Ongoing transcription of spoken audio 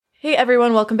Hey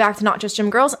everyone, welcome back to Not Just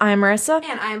Gym Girls. I'm Marissa.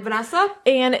 And I'm Vanessa.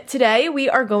 And today we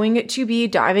are going to be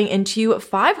diving into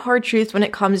 5 hard truths when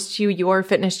it comes to your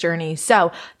fitness journey.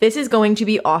 So this is going to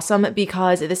be awesome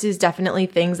because this is definitely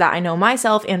things that I know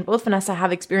myself and both Vanessa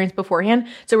have experienced beforehand.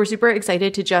 So we're super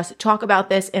excited to just talk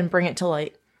about this and bring it to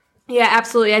light. Yeah,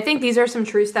 absolutely. I think these are some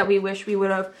truths that we wish we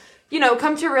would have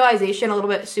come to realization a little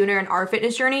bit sooner in our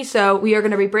fitness journey. So we are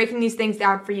going to be breaking these things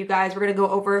down for you guys. We're going to go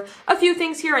over a few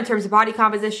things here in terms of body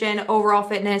composition, overall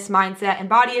fitness, mindset, and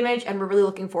body image, and we're really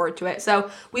looking forward to it. So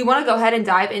we want to go ahead and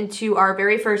dive into our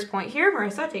very first point here.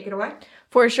 Marissa, take it away.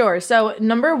 For sure. So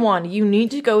number 1, you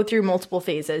need to go through multiple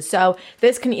phases. So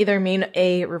this can either mean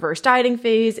a reverse dieting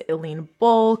phase, a lean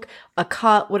bulk, a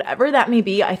cut, whatever that may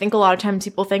be. I think a lot of times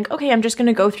people think, okay, I'm just going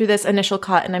to go through this initial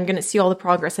cut and I'm going to see all the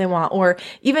progress I want, or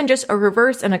even just a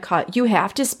reverse and a cut. You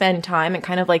have to spend time and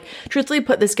kind of like truthfully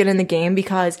put the skin in the game,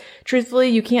 because truthfully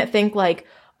you can't think like,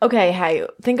 okay, hey,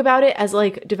 think about it as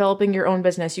like developing your own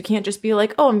business. You can't just be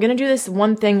like, oh, I'm going to do this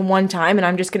one thing one time and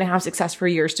I'm just going to have success for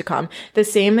years to come. The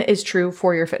same is true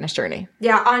for your fitness journey.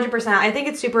 Yeah, 100%. I think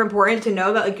it's super important to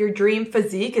know that like your dream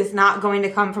physique is not going to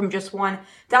come from just one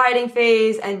dieting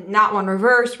phase and not one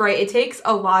reverse, right? It takes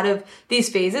a lot of these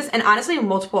phases, and honestly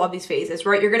multiple of these phases,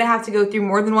 right? You're going to have to go through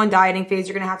more than one dieting phase.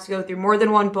 You're going to have to go through more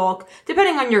than one bulk,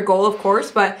 depending on your goal, of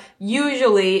course, but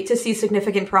usually to see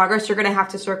significant progress, you're going to have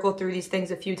to circle through these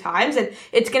things a few times, and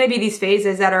it's going to be these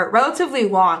phases that are relatively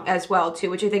long as well too,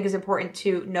 which I think is important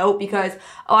to note, because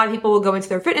a lot of people will go into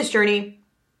their fitness journey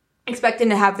expecting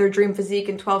to have their dream physique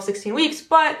in 12, 16 weeks.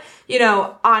 But,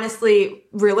 honestly,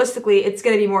 realistically, it's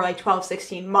going to be more like 12,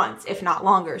 16 months, if not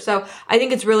longer. So I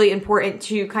think it's really important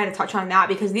to kind of touch on that,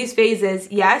 because these phases,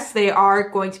 yes, they are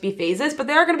going to be phases, but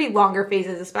they are going to be longer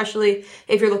phases, especially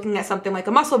if you're looking at something like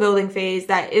a muscle building phase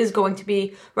that is going to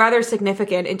be rather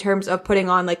significant in terms of putting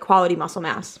on like quality muscle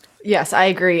mass. Yes, I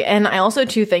agree. And I also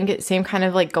too think, same kind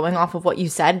of like going off of what you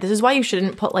said, this is why you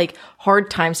shouldn't put like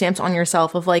hard timestamps on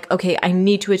yourself of like, okay, I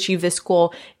need to achieve this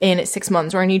goal in 6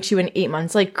 months, or I need to in 8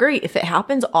 months. Like, great. If it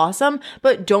happens, awesome.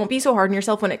 But don't be so hard on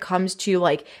yourself when it comes to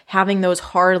like having those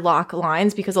hard lock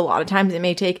lines, because a lot of times it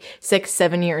may take 6,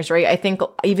 7 years, right? I think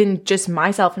even just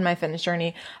myself in my fitness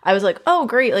journey, I was like, oh,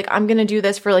 great. Like, I'm going to do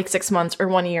this for like 6 months or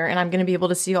 1 year and I'm going to be able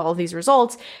to see all of these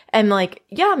results. And like,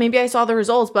 yeah, maybe I saw the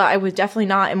results, but I was definitely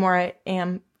not in where I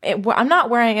am. I'm not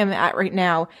where I am at right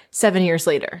now, 7 years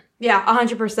later. Yeah,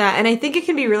 100%. And I think it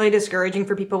can be really discouraging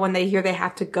for people when they hear they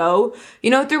have to go,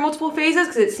 through multiple phases,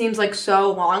 because it seems like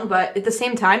so long, but at the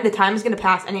same time, the time is going to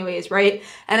pass anyways, right?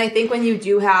 And I think when you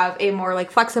do have a more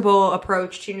like flexible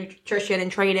approach to nutrition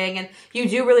and training, and you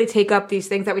do really take up these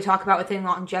things that we talk about within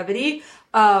longevity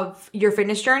of your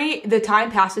fitness journey, the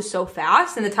time passes so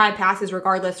fast, and the time passes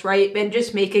regardless, right? And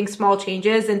just making small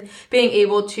changes and being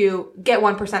able to get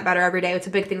 1% better every day, it's a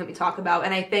big thing that we talk about.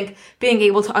 And I think being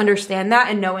able to understand that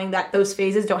and knowing that those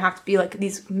phases don't have to be like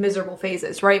these miserable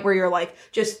phases, right? Where you're like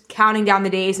just counting down the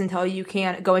days until you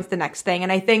can go into the next thing.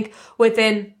 And I think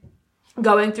within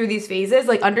going through these phases,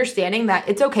 like understanding that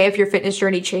it's okay if your fitness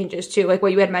journey changes too. Like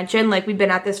what you had mentioned, like we've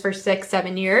been at this for 6,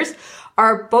 7 years.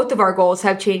 Both of our goals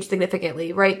have changed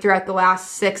significantly, right, throughout the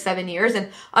last 6, 7 years, and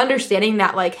understanding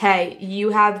that like, hey, you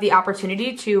have the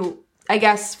opportunity to, I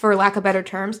guess, for lack of better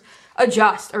terms,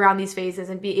 adjust around these phases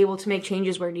and be able to make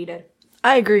changes where needed.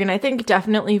 I agree. And I think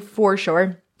definitely for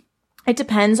sure, it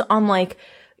depends on like,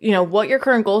 what your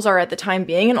current goals are at the time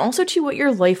being, and also to what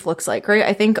your life looks like, right?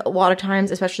 I think a lot of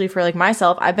times, especially for like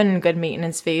myself, I've been in a good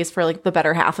maintenance phase for like the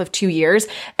better half of 2 years.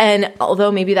 And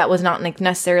although maybe that was not like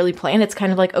necessarily planned, it's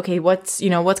kind of like, okay, what's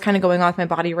kind of going on with my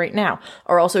body right now?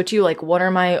 Or also too, like, what are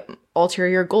my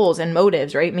ulterior goals and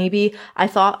motives, right? Maybe I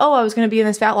thought, oh, I was going to be in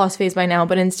this fat loss phase by now,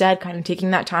 but instead kind of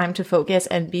taking that time to focus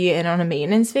and be in on a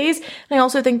maintenance phase. And I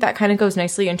also think that kind of goes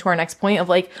nicely into our next point of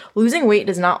like, losing weight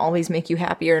does not always make you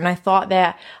happier. And I thought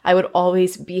that I would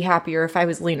always be happier if I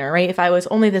was leaner, right? If I was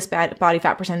only this bad body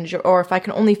fat percentage, or if I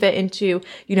can only fit into,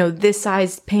 this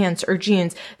size pants or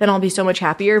jeans, then I'll be so much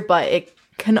happier. But it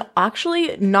can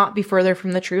actually not be further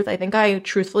from the truth. I think I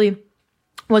truthfully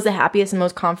was the happiest and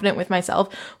most confident with myself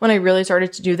when I really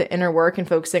started to do the inner work and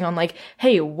focusing on like,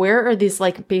 hey, where are these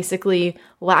like basically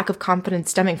lack of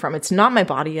confidence stemming from? It's not my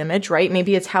body image, right?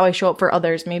 Maybe it's how I show up for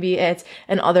others. Maybe it's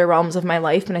in other realms of my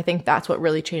life. And I think that's what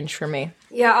really changed for me.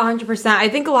 Yeah, 100%. I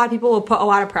think a lot of people will put a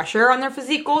lot of pressure on their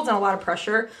physique goals and a lot of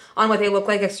pressure on what they look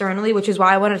like externally, which is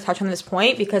why I wanted to touch on this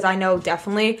point, because I know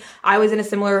definitely I was in a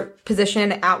similar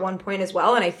position at one point as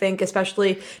well. And I think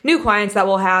especially new clients that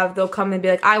we'll have, they'll come and be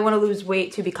like, I want to lose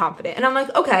weight to be confident. And I'm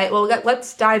like, okay, well,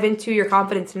 let's dive into your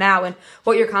confidence now and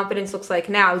what your confidence looks like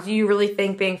now. Do you really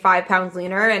think being 5 pounds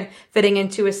leaner and fitting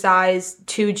into a size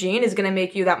 2 jean is going to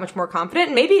make you that much more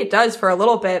confident? Maybe it does for a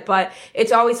little bit, but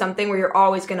it's always something where you're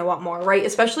always going to want more, right?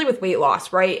 Especially with weight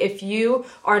loss, right? If you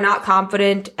are not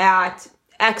confident at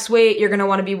X weight, you're going to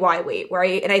want to be Y weight,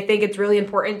 right? And I think it's really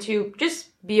important to just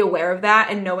be aware of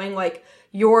that and knowing like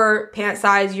your pant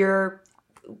size, your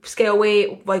scale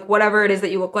weight, like whatever it is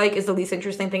that you look like is the least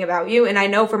interesting thing about you. And I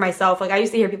know for myself, like I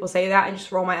used to hear people say that and just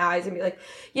roll my eyes and be like,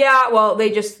 yeah, well,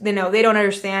 they know, they don't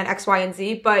understand X, Y, and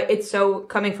Z, but it's so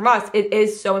coming from us. It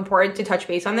is so important to touch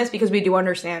base on this because we do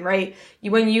understand, right?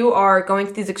 When you are going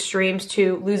to these extremes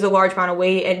to lose a large amount of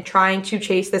weight and trying to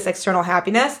chase this external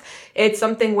happiness, it's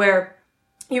something where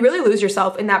you really lose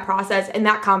yourself in that process, and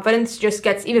that confidence just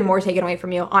gets even more taken away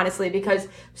from you, honestly, because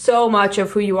so much of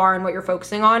who you are and what you're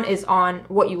focusing on is on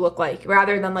what you look like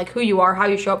rather than like who you are, how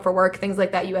you show up for work, things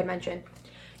like that you had mentioned.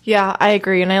 Yeah, I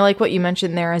agree. And I like what you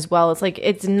mentioned there as well. It's like,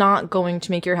 it's not going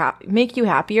to make you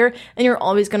happier. And you're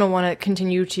always going to want to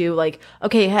continue to like,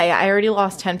 okay, hey, I already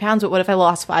lost 10 pounds, but what if I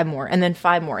lost 5 more and then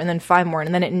 5 more and then 5 more?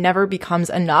 And then it never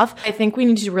becomes enough. I think we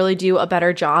need to really do a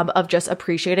better job of just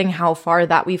appreciating how far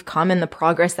that we've come and the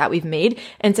progress that we've made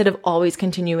instead of always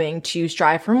continuing to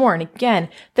strive for more. And again,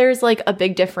 there's like a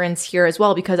big difference here as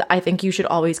well, because I think you should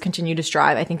always continue to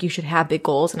strive. I think you should have big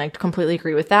goals. And I completely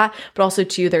agree with that. But also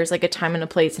too, there's like a time and a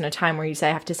place and a time where you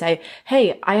have to say,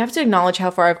 hey, I have to acknowledge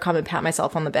how far I've come and pat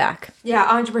myself on the back. Yeah,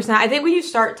 100%. I think when you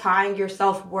start tying your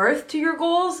self-worth to your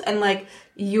goals and like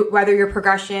whether your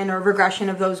progression or regression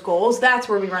of those goals, that's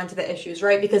where we run into the issues,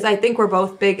 right? Because I think we're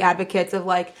both big advocates of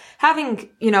like having,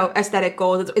 aesthetic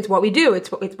goals. It's what we do.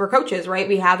 We're coaches, right?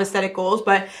 We have aesthetic goals.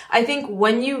 But I think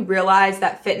when you realize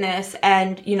that fitness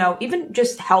and, even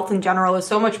just health in general is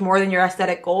so much more than your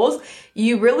aesthetic goals,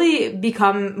 you really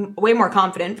become way more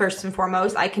confident, first and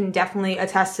foremost. I can definitely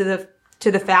attest to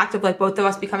the fact of like both of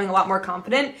us becoming a lot more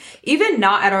confident, even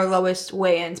not at our lowest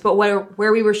weigh-ins, but where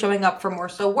we were showing up for more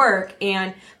so work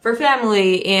and for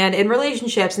family and in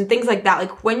relationships and things like that.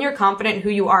 Like when you're confident in who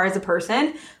you are as a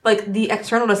person, like the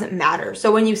external doesn't matter.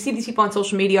 So when you see these people on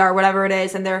social media or whatever it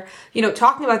is, and they're,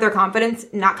 talking about their confidence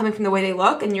not coming from the way they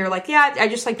look, and you're like, yeah, I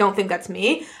just like don't think that's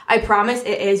me. I promise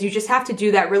it is. You just have to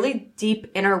do that really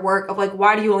deep inner work of like,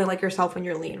 why do you only like yourself when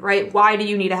you're lean, right? Why do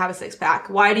you need to have a 6-pack?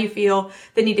 Why do you feel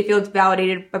the need to feel validated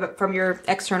from your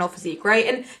external physique, right?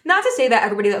 And not to say that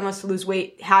everybody that wants to lose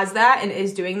weight has that and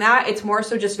is doing that. It's more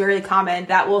so just very common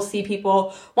that we'll see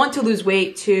people want to lose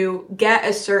weight to get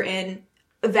a certain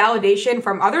validation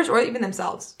from others or even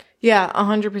themselves. Yeah,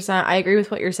 100%. I agree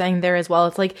with what you're saying there as well.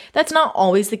 It's like, that's not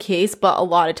always the case, but a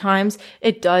lot of times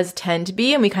it does tend to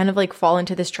be, and we kind of like fall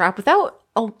into this trap without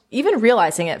even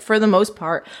realizing it for the most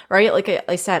part, right? Like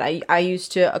I said, I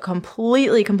used to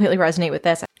completely resonate with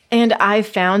this. And I've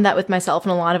found that with myself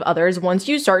and a lot of others, once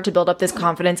you start to build up this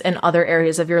confidence in other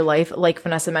areas of your life, like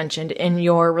Vanessa mentioned, in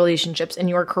your relationships, in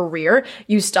your career,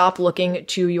 you stop looking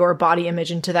to your body image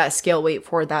and to that scale weight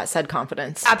for that said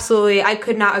confidence. Absolutely. I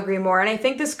could not agree more. And I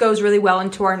think this goes really well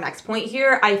into our next point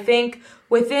here. I think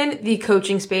within the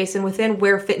coaching space and within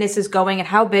where fitness is going and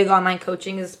how big online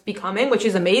coaching is becoming, which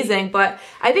is amazing, but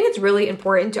I think it's really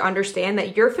important to understand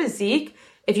that your physique,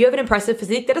 if you have an impressive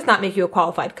physique, that does not make you a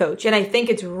qualified coach. And I think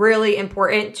it's really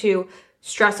important to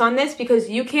stress on this because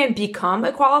you can become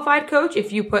a qualified coach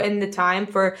if you put in the time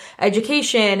for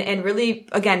education and really,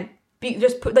 again, putting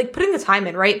the time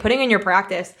in, right? Putting in your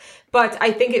practice. But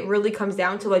I think it really comes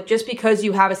down to like, just because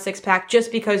you have a 6-pack,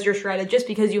 just because you're shredded, just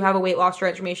because you have a weight loss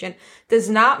transformation does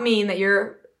not mean that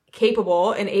you're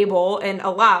capable and able and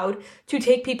allowed to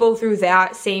take people through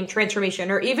that same transformation,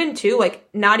 or even to like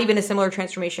not even a similar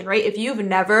transformation, right? If you've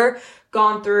never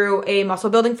gone through a muscle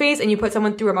building phase and you put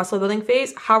someone through a muscle building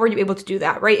phase, how are you able to do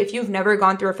that, right? If you've never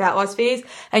gone through a fat loss phase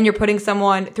and you're putting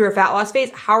someone through a fat loss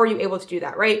phase, how are you able to do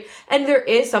that, right? And there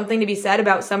is something to be said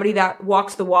about somebody that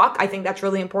walks the walk. I think that's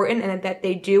really important, and that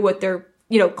they do what they're,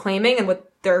 claiming and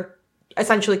what they're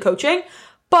essentially coaching.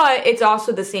 But it's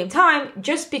also the same time,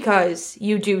 just because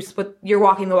you're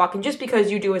walking the walk and just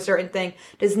because you do a certain thing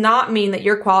does not mean that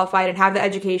you're qualified and have the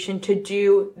education to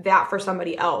do that for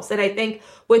somebody else. And I think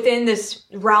within this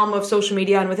realm of social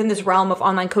media and within this realm of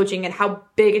online coaching and how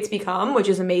big it's become, which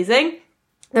is amazing,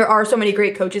 there are so many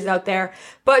great coaches out there.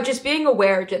 But just being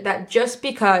aware that just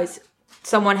because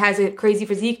someone has a crazy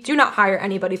physique, do not hire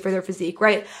anybody for their physique,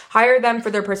 right? Hire them for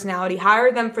their personality,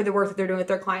 hire them for the work that they're doing with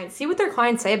their clients, see what their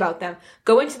clients say about them,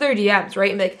 go into their DMs,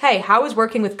 right? And be like, hey, how is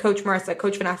working with Coach Marissa,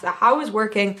 Coach Vanessa? How is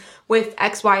working with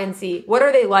X, Y, and Z? What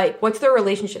are they like? What's their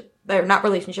relationship? They're not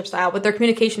relationship style, but their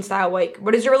communication style, like,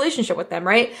 what is your relationship with them,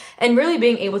 right? And really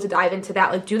being able to dive into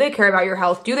that, like, do they care about your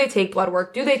health? Do they take blood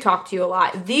work? Do they talk to you a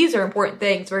lot? These are important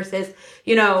things versus,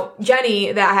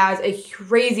 Jenny that has a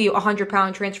crazy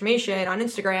 100-pound transformation on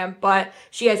Instagram, but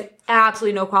she has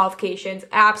absolutely no qualifications,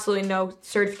 absolutely no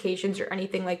certifications or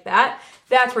anything like that.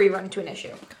 That's where you run into an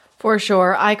issue. For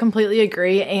sure. I completely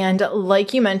agree. And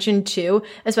like you mentioned too,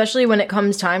 especially when it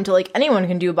comes time to anyone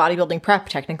can do a bodybuilding prep,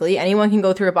 technically. Anyone can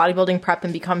go through a bodybuilding prep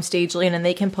and become stage lean, and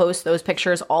they can post those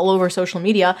pictures all over social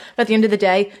media. But at the end of the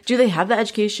day, do they have the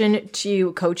education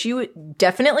to coach you?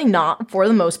 Definitely not, for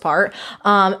the most part.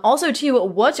 Also too,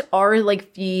 what are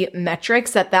the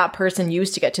metrics that person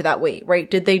used to get to that weight, right?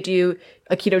 Did they do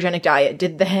a ketogenic diet?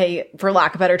 Did they, for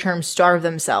lack of better terms, starve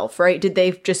themselves, right? Did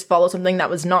they just follow something that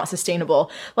was not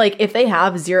sustainable? If they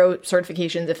have 0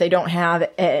 certifications, if they don't have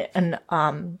an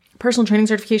personal training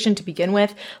certification to begin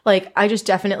with, I just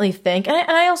definitely think, and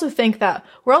I also think that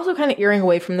we're also kind of earing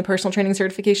away from the personal training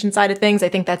certification side of things. I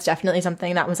think that's definitely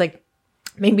something that was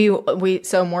maybe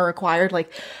more required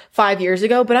 5 years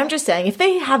ago. But I'm just saying, if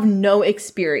they have no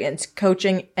experience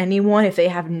coaching anyone, if they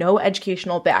have no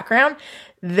educational background,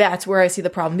 that's where I see the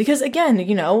problem. Because again,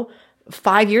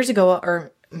 5 years ago,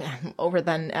 or over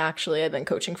then, actually, I've been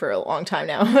coaching for a long time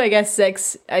now. I guess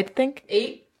 6, I think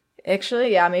 8.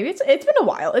 Actually, yeah, maybe it's been a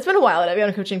while. It's been a while that I've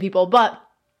been coaching people, but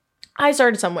I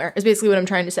started somewhere is basically what I'm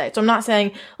trying to say. So I'm not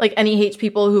saying any hates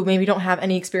people who maybe don't have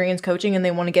any experience coaching and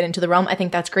they want to get into the realm. I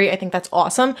think that's great. I think that's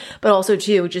awesome. But also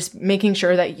too, just making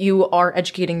sure that you are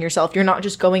educating yourself. You're not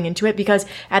just going into it because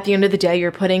at the end of the day,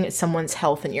 you're putting someone's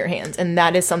health in your hands. And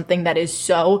that is something that is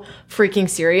so freaking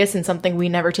serious and something we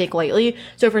never take lightly.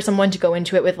 So for someone to go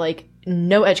into it with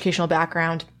no educational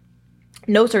background,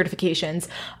 no certifications,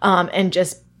 and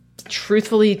just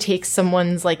truthfully take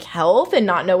someone's health and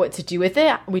not know what to do with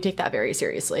it, we take that very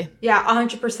seriously. Yeah,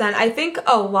 100%. I think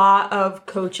a lot of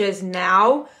coaches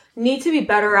now need to be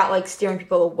better at steering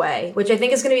people away, which I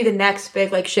think is going to be the next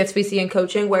big shifts we see in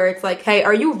coaching, where it's hey,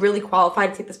 are you really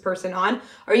qualified to take this person on?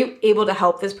 Are you able to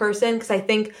help this person? Because I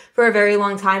think for a very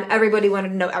long time, everybody wanted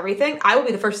to know everything. I will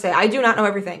be the first to say, I do not know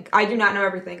everything. I do not know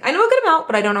everything. I know a good amount,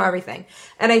 but I don't know everything.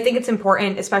 And I think it's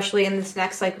important, especially in this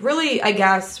next really, I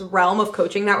guess, realm of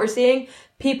coaching that we're seeing.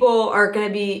 People are going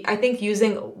to be, I think,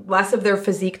 using less of their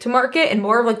physique to market and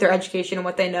more of their education and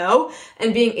what they know,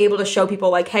 and being able to show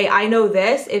people hey, I know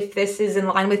this. If this is in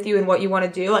line with you and what you want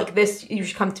to do, this, you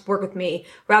should come to work with me,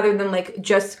 rather than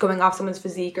just going off someone's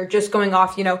physique or just going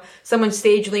off, someone's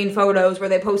stage lean photos where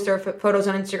they post their photos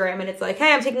on Instagram and it's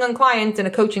hey, I'm taking on clients and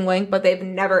a coaching link, but they've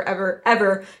never, ever,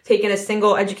 ever taken a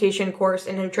single education course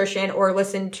in nutrition or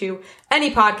listened to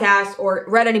any podcast or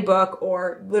read any book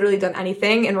or literally done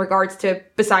anything in regards to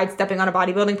besides stepping on a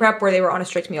bodybuilding prep where they were on a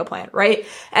strict meal plan, right?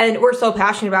 And we're so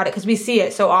passionate about it because we see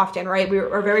it so often, right? We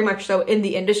are very much so in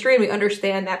the industry, and we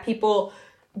understand that people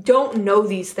don't know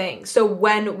these things. So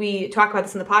when we talk about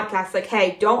this in the podcast,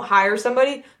 hey, don't hire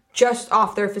somebody just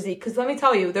off their physique. Because let me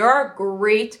tell you, there are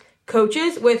great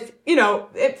coaches with,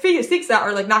 physiques that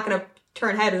are not going to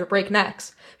turn heads or break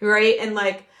necks, right? And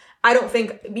I don't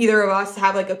think either of us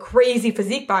have a crazy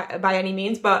physique by any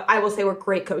means, but I will say we're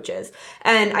great coaches.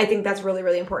 And I think that's really,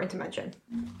 really important to mention.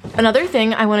 Another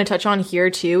thing I want to touch on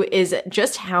here too is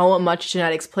just how much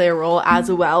genetics play a role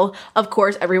as well. Of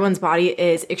course, everyone's body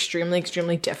is extremely,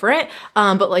 extremely different.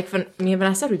 But me and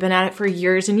Vanessa said, we've been at it for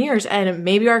years and years, and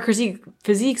maybe our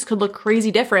physiques could look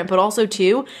crazy different, but also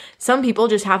too, some people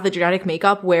just have the genetic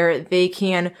makeup where they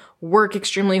can work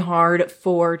extremely hard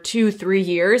for 2-3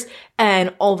 years,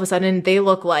 and all of a sudden they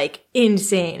look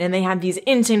insane, and they have these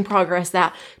insane progress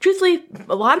that truthfully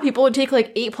a lot of people would take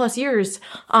 8+ years,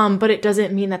 but it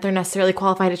doesn't mean that they're necessarily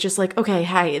qualified. It's just okay,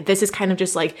 hey, this is kind of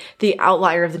just the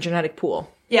outlier of the genetic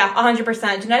pool. Yeah,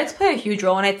 100%. Genetics play a huge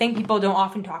role, and I think people don't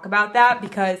often talk about that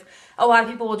because a lot of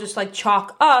people will just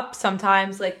chalk up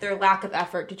sometimes their lack of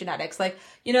effort to genetics.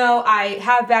 I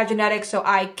have bad genetics, so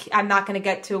I'm not going to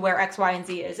get to where X, Y, and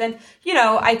Z is. And,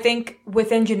 I think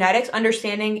within genetics,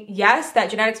 understanding, yes, that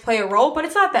genetics play a role, but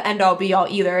it's not the end all be all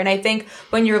either. And I think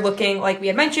when you're looking, like we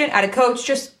had mentioned, at a coach,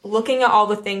 just looking at all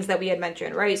the things that we had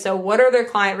mentioned, right? So what are their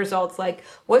client results like?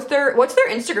 What's their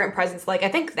Instagram presence like? I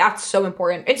think that's so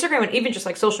important. Instagram and even just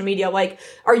social media,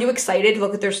 are you excited to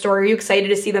look at their story? Are you excited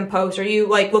to see them post? Are you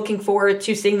looking forward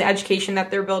to seeing the education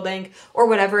that they're building or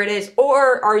whatever it is?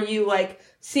 Or are you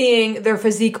seeing their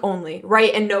physique only,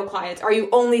 right? And no clients? Are you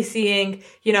only seeing,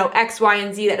 X, Y,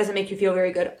 and Z that doesn't make you feel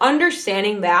very good?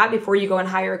 Understanding that before you go and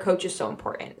hire a coach is so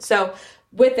important. So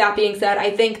with that being said, I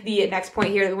think the next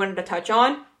point here that we wanted to touch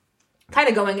on, kind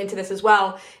of going into this as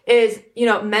well, is,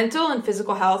 mental and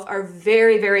physical health are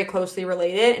very, very closely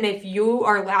related. And if you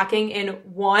are lacking in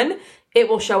one, it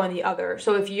will show in the other.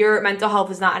 So if your mental health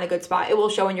is not in a good spot, it will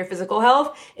show in your physical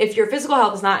health. If your physical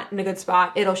health is not in a good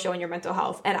spot, it'll show in your mental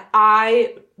health. And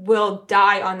I will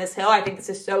die on this hill. I think this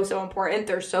is so, so important.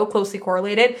 They're so closely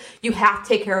correlated. You have to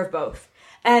take care of both.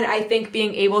 And I think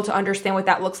being able to understand what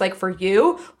that looks like for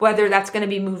you, whether that's going to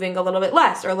be moving a little bit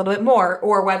less or a little bit more,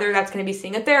 or whether that's going to be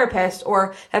seeing a therapist,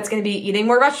 or that's going to be eating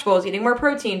more vegetables, eating more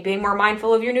protein, being more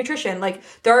mindful of your nutrition. Like,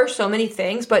 there are so many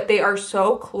things, but they are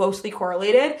so closely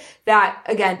correlated that,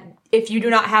 again, if you do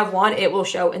not have one, it will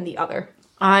show in the other.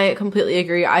 I completely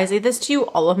agree. I say this to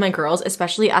all of my girls,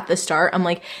 especially at the start. I'm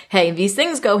like, hey, these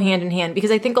things go hand in hand,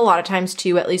 because I think a lot of times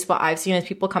too, at least what I've seen is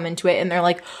people come into it and they're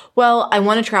like, well, I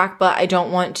want to track, but I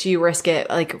don't want to risk it,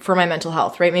 like, for my mental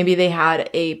health, right? Maybe they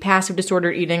had a passive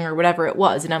disordered eating or whatever it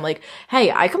was. And I'm like, hey,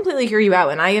 I completely hear you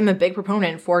out. And I am a big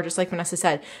proponent for, just like Vanessa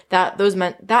said, that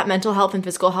that mental health and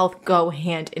physical health go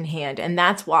hand in hand. And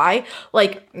that's why,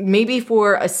 like, maybe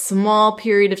for a small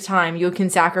period of time, you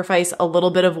can sacrifice a little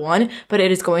bit of one, but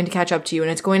it is going to catch up to you, and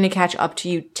it's going to catch up to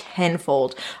you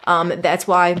tenfold. That's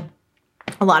why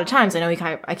a lot of times, I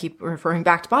know I keep referring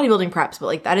back to bodybuilding preps, but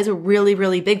like, that is a really,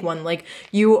 really big one. Like,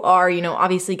 you are,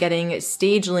 obviously getting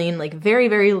stage lean, like very,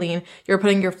 very lean. You're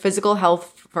putting your physical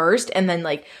health first, and then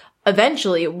like,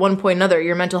 eventually, at one point or another,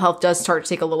 your mental health does start to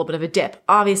take a little bit of a dip.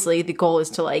 Obviously, the goal is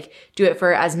to like do it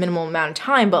for as minimal amount of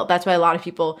time, but that's why a lot of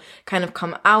people kind of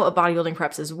come out of bodybuilding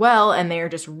preps as well, and they are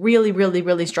just really, really,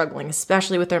 really struggling,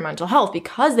 especially with their mental health,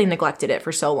 because they neglected it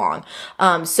for so long.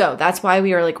 So that's why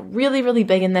we are like really, really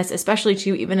big in this, especially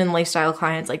too, even in lifestyle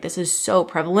clients. Like, this is so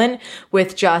prevalent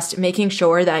with just making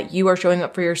sure that you are showing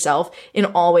up for yourself in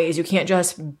all ways. You can't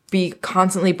just be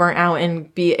constantly burnt out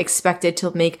and be expected to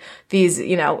make these,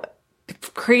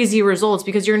 crazy results,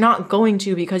 because you're not going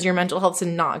to, because your mental health's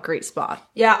in not a great spot.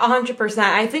 Yeah, 100%.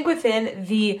 I think within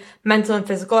the mental and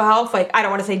physical health, like, I don't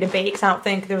want to say debate, because I don't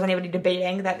think there's anybody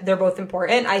debating that they're both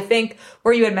important. I think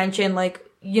where you had mentioned, like,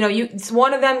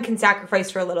 one of them can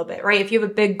sacrifice for a little bit, right? If you have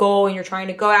a big goal and you're trying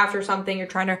to go after something, you're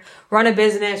trying to run a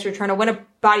business, you're trying to win a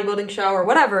bodybuilding show or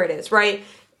whatever it is, right?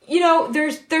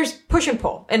 There's push and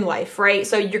pull in life, right?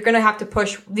 So you're going to have to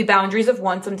push the boundaries of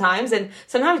one sometimes, and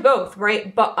sometimes both,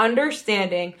 right? But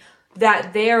understanding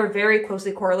that they are very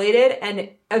closely correlated, and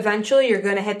eventually you're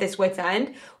going to hit this wit's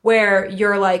end where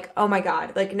you're like, oh my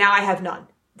God, like, now I have none.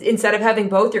 Instead of having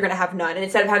both, you're going to have none. And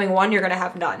instead of having one, you're going to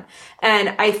have none. And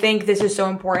I think this is so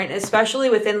important, especially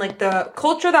within like the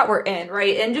culture that we're in,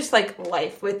 right? And just like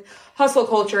life with hustle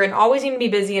culture, and always needing to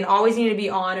be busy, and always needing to be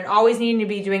on, and always needing to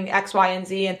be doing X, Y, and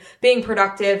Z, and being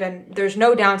productive, and there's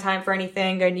no downtime for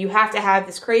anything, and you have to have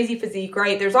this crazy physique,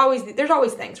 right? There's always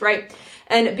things, right?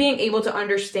 And being able to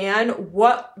understand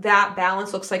what that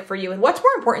balance looks like for you and what's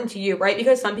more important to you, right?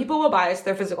 Because some people will bias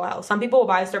their physical health. Some people will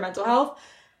bias their mental health.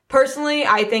 Personally,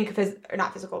 I think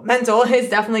mental is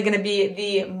definitely going to be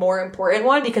the more important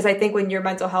one, because I think when your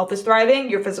mental health is thriving,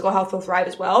 your physical health will thrive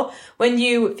as well. When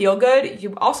you feel good,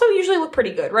 you also usually look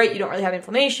pretty good, right? You don't really have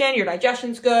inflammation, your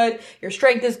digestion's good, your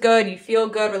strength is good, you feel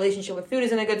good, relationship with food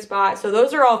is in a good spot. So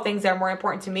those are all things that are more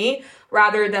important to me,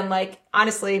 rather than like,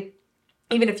 honestly,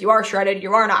 even if you are shredded,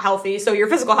 you are not healthy. So your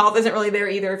physical health isn't really there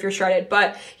either if you're shredded.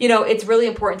 But, it's really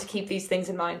important to keep these things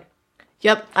in mind.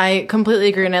 Yep, I completely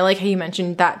agree. And I like how you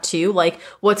mentioned that too, like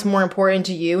what's more important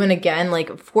to you. And again,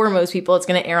 like for most people, it's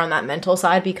going to err on that mental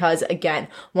side, because again,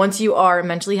 once you are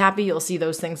mentally happy, you'll see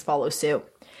those things follow suit.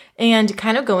 And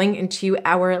kind of going into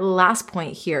our last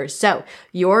point here. So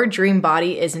your dream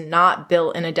body is not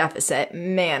built in a deficit.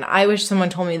 Man, I wish someone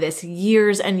told me this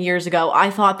years and years ago.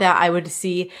 I thought that I would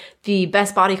see the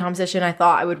best body composition. I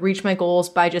thought I would reach my goals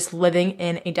by just living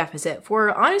in a deficit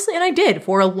honestly, and I did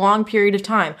for a long period of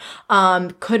time.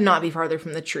 Could not be farther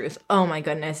from the truth. Oh my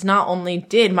goodness. Not only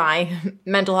did my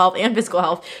mental health and physical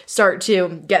health start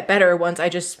to get better once I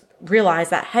just realize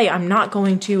that, hey, I'm not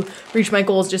going to reach my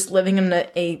goals just living in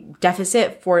a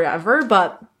deficit forever.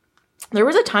 But there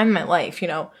was a time in my life,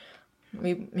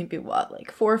 maybe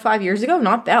like 4 or 5 years ago,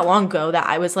 not that long ago, that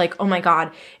I was like, oh my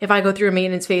God, if I go through a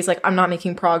maintenance phase, like I'm not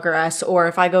making progress, or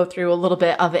if I go through a little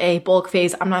bit of a bulk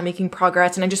phase, I'm not making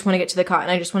progress, and I just want to get to the cut,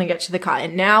 and I just want to get to the cut.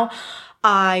 And now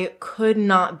I could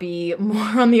not be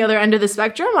more on the other end of the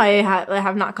spectrum. I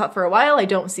have not cut for a while. I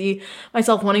don't see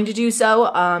myself wanting to do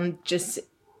so.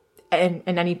 in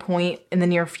any point in the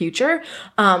near future.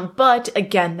 But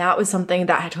again, that was something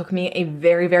that took me a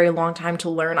very, very long time to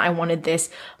learn. I wanted this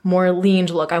more leaned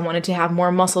look. I wanted to have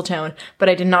more muscle tone, but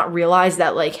I did not realize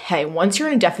that like, hey, once you're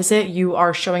in a deficit, you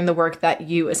are showing the work that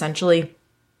you essentially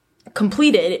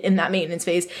completed in that maintenance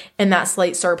phase and that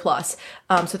slight surplus.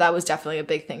 So that was definitely a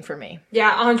big thing for me.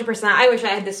 Yeah, 100%. I wish I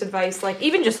had this advice, like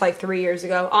even just like 3 years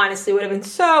ago, honestly, would have been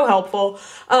so helpful.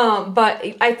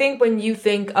 But I think when you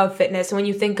think of fitness and when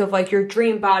you think of like your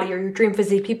dream body or your dream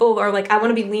physique, people are like, I want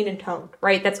to be lean and toned,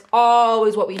 right? That's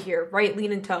always what we hear, right?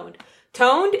 Lean and toned.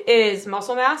 Toned is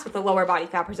muscle mass with a lower body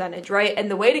fat percentage, right?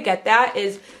 And the way to get that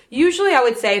is usually, I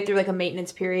would say, through like a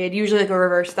maintenance period, usually like a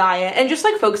reverse diet, and just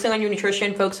like focusing on your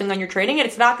nutrition, focusing on your training. And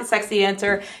it's not the sexy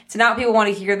answer. It's not what people want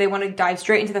to hear. They want to dive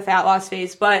straight into the fat loss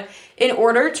phase. But in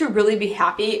order to really be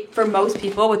happy for most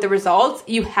people with the results,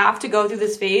 you have to go through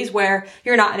this phase where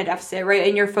you're not in a deficit, right?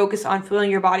 And you're focused on fueling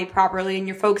your body properly, and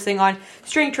you're focusing on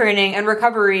strength training and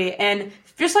recovery and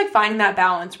just like finding that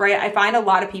balance, right? I find a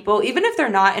lot of people, even if they're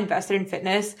not invested in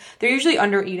fitness, they're usually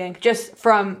under eating just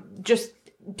from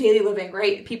daily living,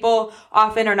 right? People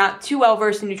often are not too well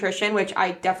versed in nutrition, which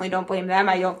I definitely don't blame them.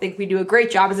 I don't think we do a great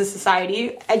job as a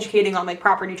society educating on like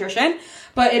proper nutrition,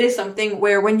 but it is something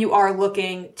where when you are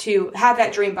looking to have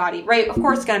that dream body, right? Of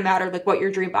course, it's going to matter like what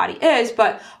your dream body is,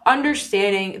 but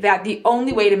understanding that the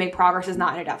only way to make progress is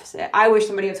not in a deficit. I wish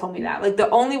somebody had told me that. Like the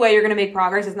only way you're going to make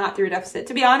progress is not through a deficit.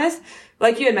 To be honest,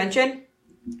 like you had mentioned,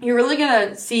 you're really going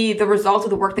to see the results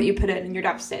of the work that you put in your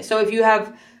deficit. So if you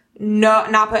have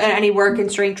not put in any work in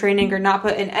strength training or not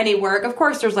put in any work, of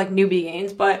course there's like newbie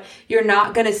gains, but you're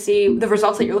not going to see the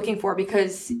results that you're looking for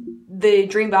because the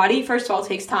dream body, first of all,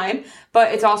 takes time,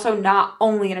 but it's also not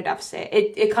only in a deficit.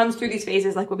 It comes through these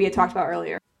phases like what we had talked about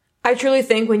earlier. I truly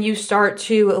think when you start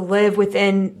to live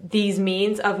within these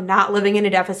means of not living in a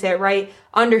deficit, right?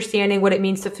 Understanding what it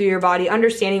means to fuel your body,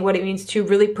 understanding what it means to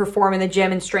really perform in the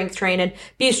gym and strength train and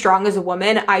be strong as a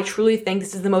woman. I truly think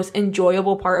this is the most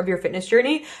enjoyable part of your fitness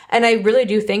journey. And I really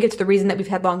do think it's the reason that we've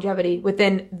had longevity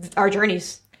within our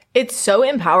journeys. It's so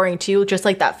empowering too, just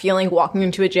like that feeling walking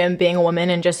into a gym, being a woman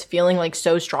and just feeling like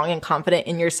so strong and confident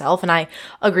in yourself. And I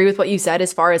agree with what you said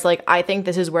as far as like, I think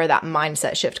this is where that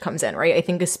mindset shift comes in, right? I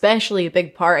think especially a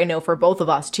big part, I know for both of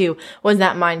us too, was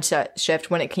that mindset shift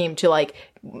when it came to like,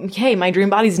 hey, my dream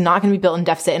body's not going to be built in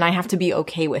deficit and I have to be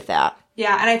okay with that.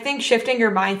 Yeah, and I think shifting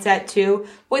your mindset too,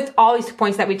 with all these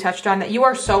points that we touched on, that you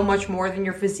are so much more than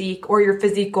your physique or your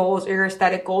physique goals or your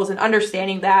aesthetic goals, and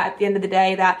understanding that at the end of the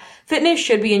day, that fitness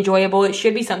should be enjoyable. It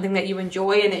should be something that you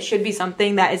enjoy, and it should be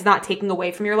something that is not taking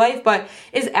away from your life, but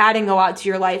is adding a lot to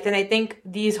your life. And I think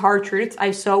these hard truths,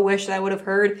 I so wish that I would have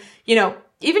heard,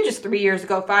 even just 3 years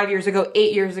ago, 5 years ago,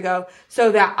 8 years ago,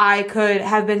 so that I could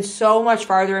have been so much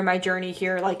farther in my journey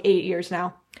here, like 8 years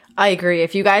now. I agree.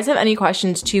 If you guys have any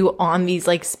questions too on these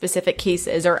like specific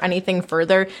cases or anything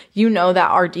further, you know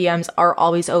that our DMs are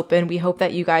always open. We hope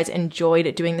that you guys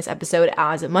enjoyed doing this episode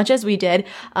as much as we did.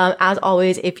 As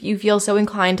always, if you feel so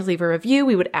inclined to leave a review,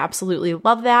 we would absolutely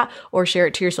love that, or share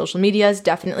it to your social medias.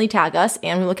 Definitely tag us,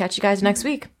 and we will catch you guys next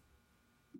week.